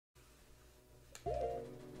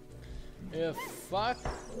Yeah, fuck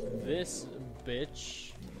this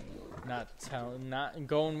bitch. Not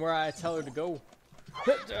going where I tell her to go.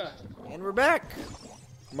 And we're back.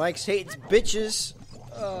 Mike's hates bitches.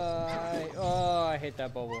 I hate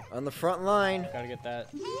that bubble. On the front line. Gotta get that.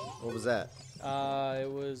 What was that? It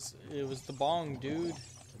was the bong, dude.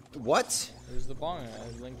 What? It was the bong.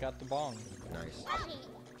 Link got the bong. Nice.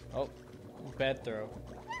 Oh, bad throw.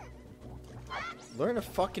 Learn to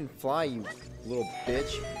fucking fly, you little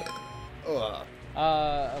bitch. Ugh.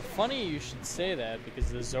 Funny you should say that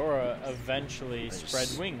because the Zora eventually spread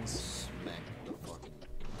wings. Smack the fucking.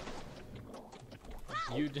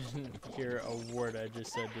 You didn't hear a word I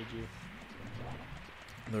just said, did you?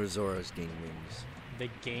 The Zoras gain wings. They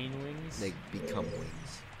gain wings? They become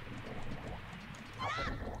wings.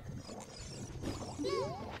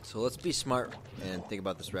 So let's be smart and think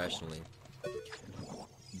about this rationally.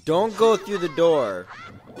 Don't go through the door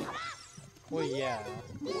Well, yeah.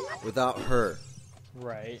 without her.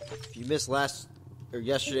 Right. If you missed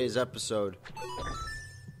yesterday's episode,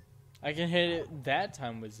 I can hit it that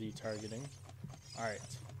time with Z targeting. Alright.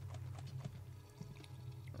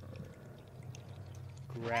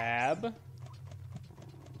 Grab.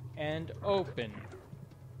 And open.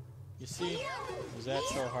 You see? Was that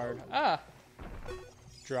so hard? Ah!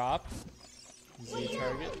 Drop. Z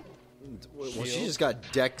target. well, she Shield. just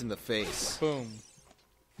got decked in the face. Boom.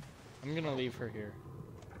 I'm gonna leave her here.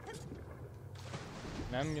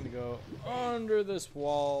 And I'm gonna go under this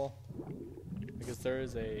wall because there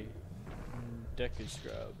is a Deku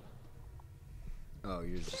scrub. Oh,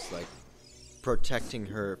 you're just like protecting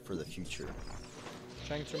her for the future.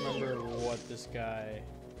 Trying to remember what this guy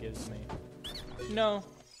gives me. No.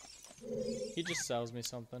 He just sells me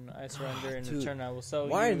something. I surrender in Dude, return. I will sell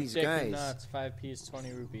why you are these Deku guys- nuts, 5 piece,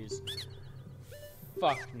 20 rupees.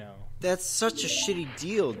 Fuck no. That's such a shitty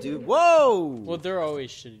deal, dude. Whoa! Well, they're always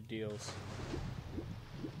shitty deals.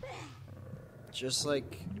 Just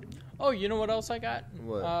like Oh, you know what else I got?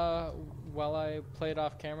 What? While I played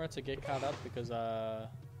off camera to get caught up because I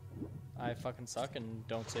fucking suck and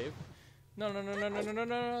don't save. No,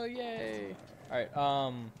 yay!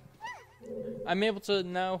 Alright, I'm able to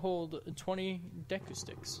now hold 20 Deku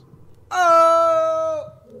sticks.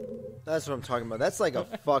 oh, that's what I'm talking about. That's like a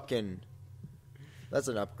fucking. That's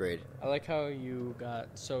an upgrade. I like how you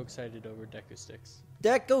got so excited over Deku sticks.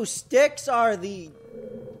 Deku sticks are the.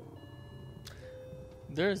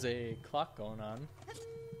 There's a clock going on.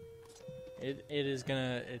 It's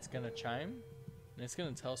gonna chime, and it's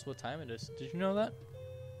gonna tell us what time it is. Did you know that?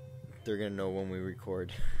 They're gonna know when we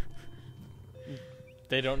record.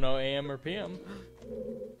 They don't know AM or PM.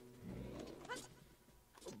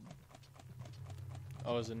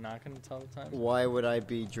 Oh, is it not gonna tell the time? Why would I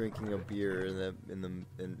be drinking a beer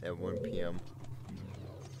at 1 p.m.?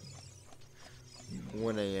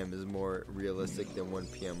 1 a.m. is more realistic than 1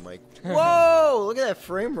 p.m. Mike. Whoa! Look at that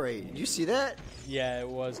frame rate. Did you see that? Yeah, it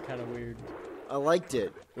was kind of weird. I liked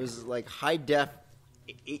it. It was like high def,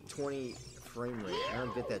 820 frame rate. I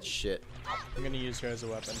don't get that shit. I'm gonna use her as a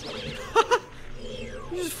weapon.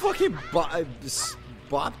 You just fucking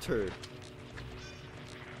bopped her.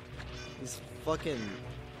 These fucking.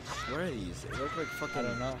 What are these? They look like fucking. I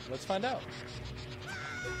don't know. Let's find out.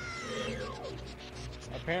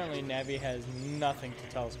 Apparently, Navi has nothing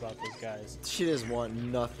to tell us about those guys. She doesn't want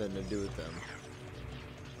nothing to do with them.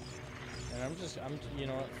 And you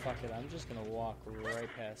know what? Fuck it. I'm just gonna walk right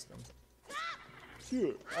past them.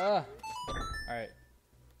 Shit. Alright.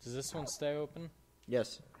 Does this one stay open?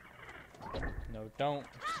 Yes. No, don't.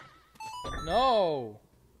 No!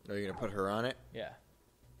 Are you gonna put her on it? Yeah.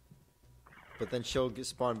 But then she'll get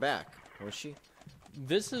spawned back, won't she?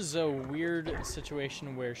 This is a weird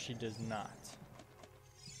situation where she does not.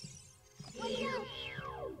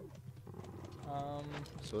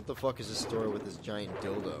 So what the fuck is the story with this giant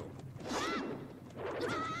dildo?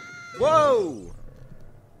 Whoa!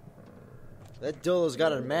 That dildo's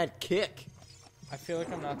got a mad kick. I feel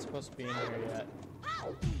like I'm not supposed to be in here yet.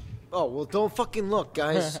 Oh, well don't fucking look,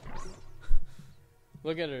 guys.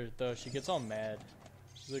 Look at her, though. She gets all mad.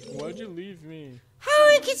 She's like, why'd you leave me? How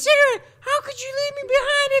inconsiderate! How could you leave me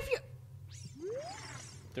behind if you...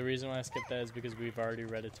 The reason why I skipped that is because we've already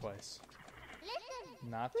read it twice.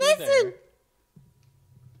 Not through Listen!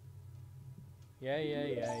 there.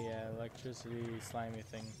 Yeah. Electricity, slimy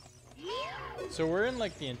thing. So we're in,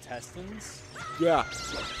 like, the intestines Yeah.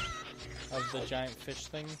 of the giant fish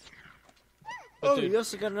thing. Oh, dude, you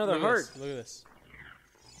also got another heart. Look at this.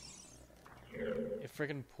 It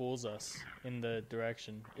freaking pulls us in the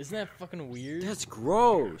direction. Isn't that fucking weird? That's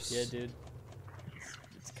gross. Yeah, dude.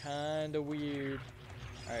 It's kind of weird.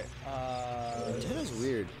 Alright, That is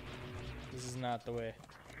weird. this is not the way.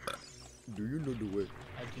 Do you know the way?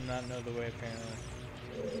 I do not know the way, apparently.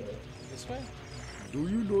 This way? Do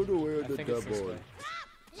you know the way of I the think it's this way. double?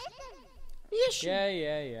 Yes.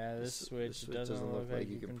 Yeah. This switch This doesn't look like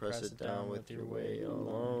you can press it down with your way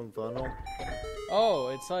alone. Funnel. Oh,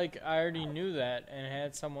 it's like I already knew that and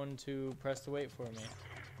had someone to press the wait for me.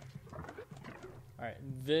 Alright,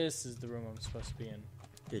 this is the room I'm supposed to be in.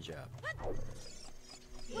 Good job.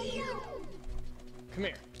 Come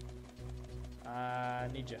here. I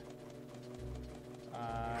need you.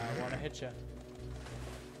 I want to hit you.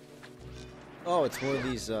 Oh, it's one of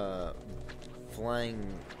these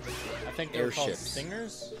flying. I think they're called airships.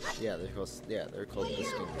 stingers. Yeah, they're called the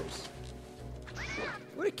Stingers.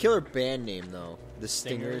 What a killer band name, though. The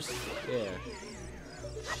Stingers. Yeah.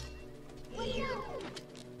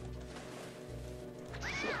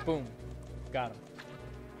 Boom. Got him.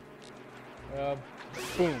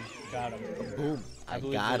 Boom. Got him. Boom. I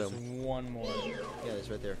believe got there's him. one more. Yeah, it's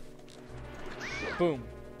right there. Boom.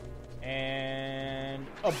 And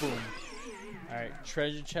a boom. Alright,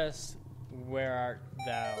 treasure chest, where art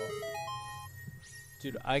thou?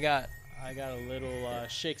 Dude, I got a little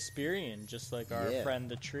Shakespearean, just like our friend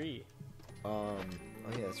the tree. Oh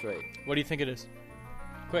yeah, that's right. What do you think it is?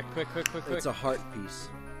 Quick. It's a heart piece.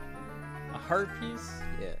 A heart piece?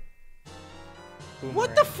 Yeah. Boomerang.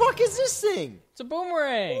 What the fuck is this thing? It's a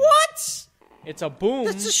boomerang. What? It's a boom.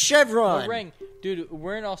 That's a chevron. Ring. Dude,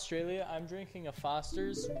 we're in Australia. I'm drinking a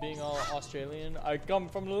Foster's, being all Australian. I come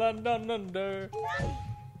from London under.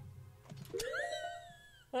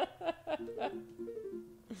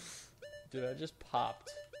 Dude, I just popped.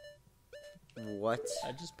 What?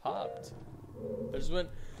 I just popped. I just went.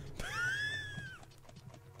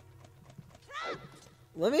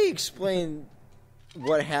 Let me explain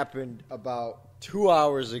what happened about 2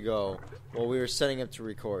 hours ago while we were setting up to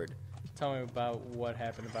record. Tell me about what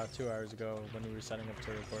happened about 2 hours ago when we were setting up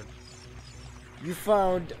to record. You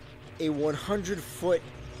found a 100-foot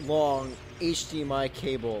long HDMI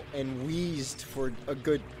cable and wheezed for a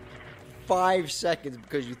good 5 seconds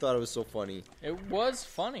because you thought it was so funny. It was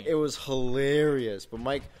funny. It was hilarious, but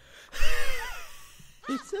Mike,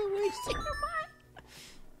 it's a waste of your mind.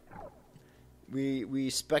 We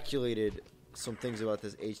speculated some things about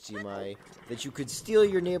this HDMI, that you could steal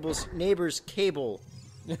your neighbor's cable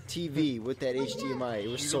TV with that HDMI. It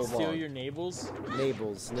was so long. Steal your neighbors?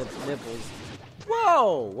 Nipples.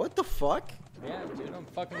 Whoa! What the fuck? Yeah, dude, I'm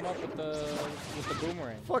fucking him up with the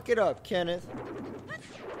boomerang. Fuck it up, Kenneth.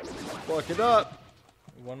 Fuck it up.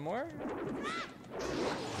 One more.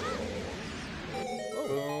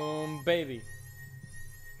 Boom, baby.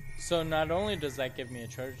 So not only does that give me a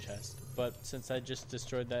treasure chest, but since I just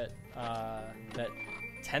destroyed that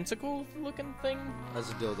tentacle-looking thing,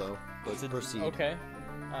 That's a dildo. Let's proceed. Okay.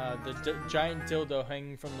 The giant dildo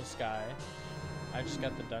hanging from the sky. I just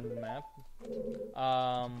got the dungeon map.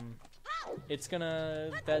 It's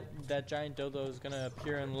gonna that giant dildo is gonna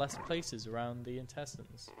appear in less places around the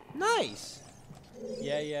intestines. Nice.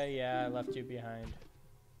 Yeah. I left you behind.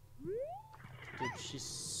 Dude, she's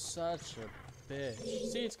such a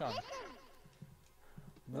bitch. See, it's gone.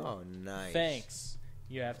 Oh, nice. Thanks.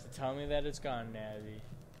 You have to tell me that it's gone, Natty.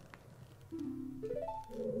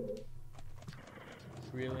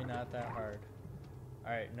 Really not that hard.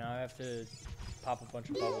 Alright, now I have to pop a bunch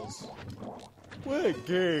of bubbles. What a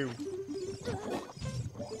game.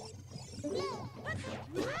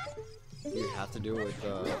 You have to do it with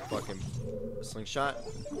fucking slingshot?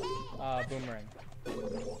 Boomerang.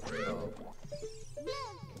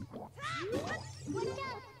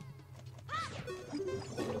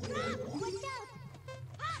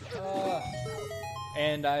 Oh.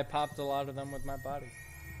 And I popped a lot of them with my body.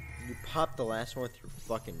 You popped the last one with your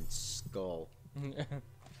fucking skull.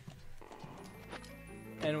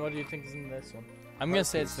 And what do you think is in this one? I'm gonna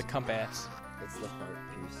say it's the compass. It's the heart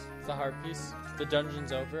piece. It's the heart piece. The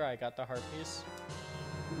dungeon's over. I got the heart piece.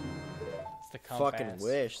 It's the compass. Fucking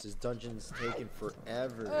wish. This dungeon's taking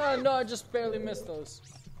forever. No, I just barely missed those.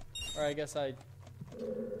 Or I guess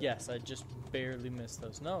yes, I just barely missed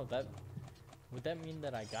those. No, would that mean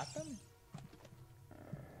that I got them?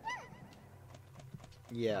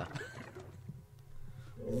 Yeah.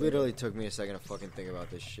 Literally took me a second to fucking think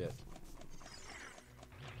about this shit.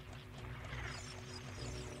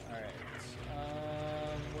 Alright.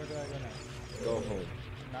 Where do I go now? Go home.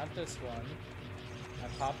 Not this one. I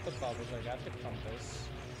popped the bubbles. I got the compass.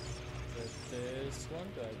 This one.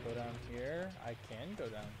 Do I go down here? I can go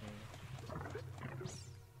down here.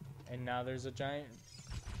 And now there's a giant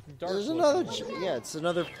dark. There's another. Yeah, it's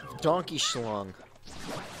another donkey schlong.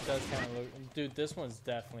 Does kind of look, dude. This one's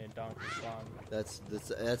definitely a donkey schlong. That's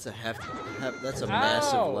a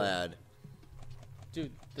massive lad.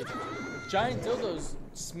 Dude, the giant dildo's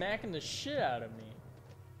smacking the shit out of me.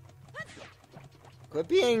 Quit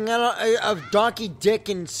being a donkey dick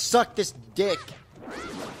and suck this dick.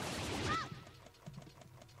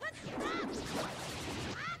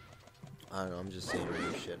 I don't know, I'm just saying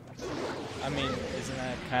random shit. I mean, isn't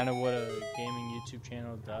that kind of what a gaming YouTube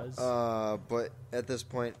channel does? But at this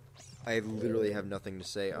point, I literally have nothing to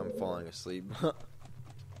say. I'm falling asleep.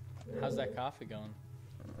 How's that coffee going?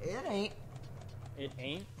 It ain't. It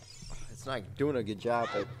ain't? It's not doing a good job,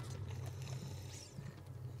 but...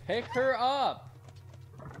 Pick her up!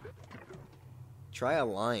 Try a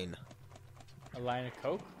line. A line of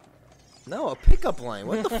Coke? No, a pickup line.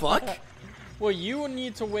 What the fuck? Well, you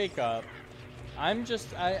need to wake up. I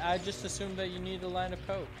just assumed that you need a line of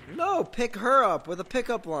Coke. No, pick her up with a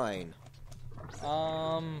pickup line.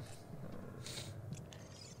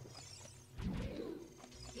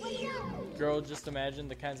 Girl, just imagine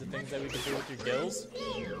the kinds of things that we could do with your gills.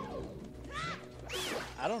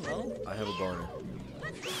 I don't know. I have a boner.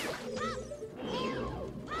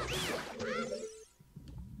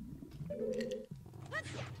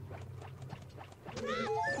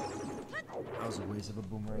 That was a waste of a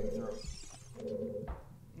boomerang throw.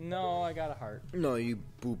 No, I got a heart. No, you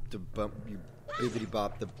booped the bump. You bibbity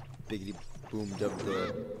bop the biggity boomed up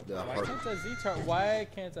the Why heart. can't I Z-target? Why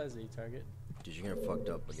can't I Z-target? Dude, you're gonna fucked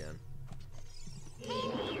up again.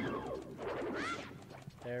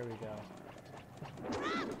 There we go.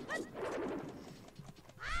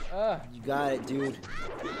 You got it, dude.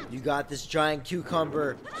 You got this giant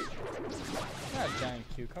cucumber. It's not a giant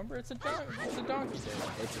cucumber. It's a donkey dick.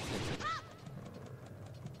 It's a picture.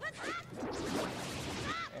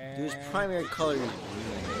 And Dude's primary color is green.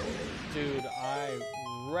 dude, I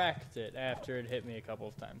wrecked it after it hit me a couple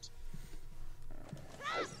of times.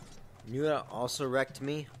 You know that also wrecked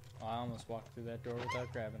me? I almost walked through that door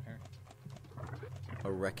without grabbing her.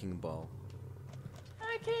 A wrecking ball.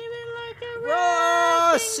 I came in like a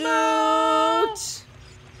Lawsuit!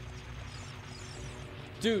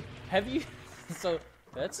 Dude, have you? So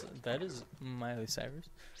that is Miley Cyrus,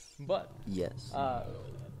 but Yes.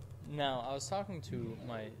 now I was talking to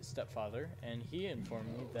my stepfather, and he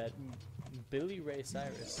informed me that Billy Ray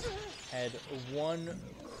Cyrus had one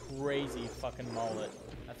crazy fucking mullet.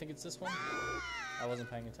 I think it's this one. I wasn't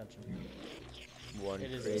paying attention. One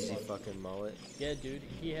It is crazy this one. fucking mullet. Yeah, dude,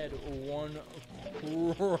 he had one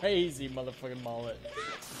crazy motherfucking mullet.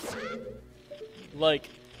 Like,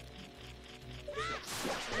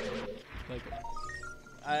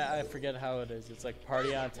 I forget how it is. It's like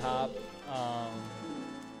party on top.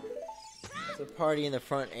 It's a party in the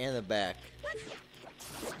front and the back.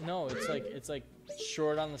 No, it's like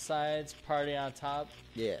short on the sides, party on top.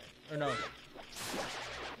 Yeah. Or no,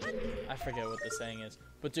 I forget what the saying is.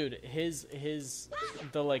 But dude,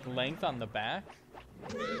 the like length on the back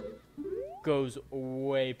goes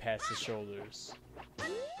way past his shoulders.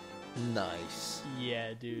 Nice.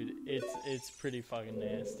 Yeah, dude, it's pretty fucking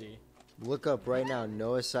nasty. Look up right now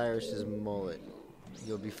Noah Cyrus's mullet.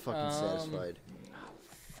 You'll be fucking satisfied.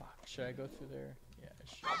 Fuck, should I go through there? Yeah, I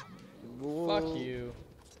should. Whoa. Fuck you.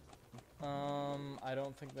 I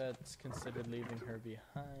don't think that's considered leaving her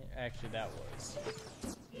behind. Actually, that was.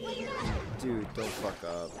 Dude, don't fuck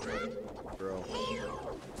up, bro.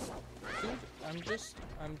 Dude,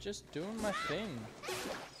 I'm just doing my thing.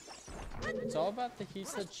 It's all about the he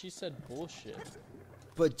said, she said bullshit.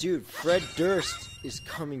 But dude, Fred Durst is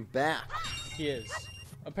coming back. He is.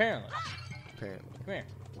 Apparently. Apparently. Come here.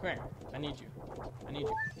 Come here. I need you. I need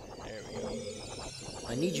you. There we go.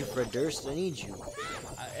 I need you, Fred Durst. I need you.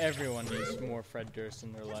 Everyone needs more Fred Durst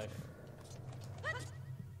in their life.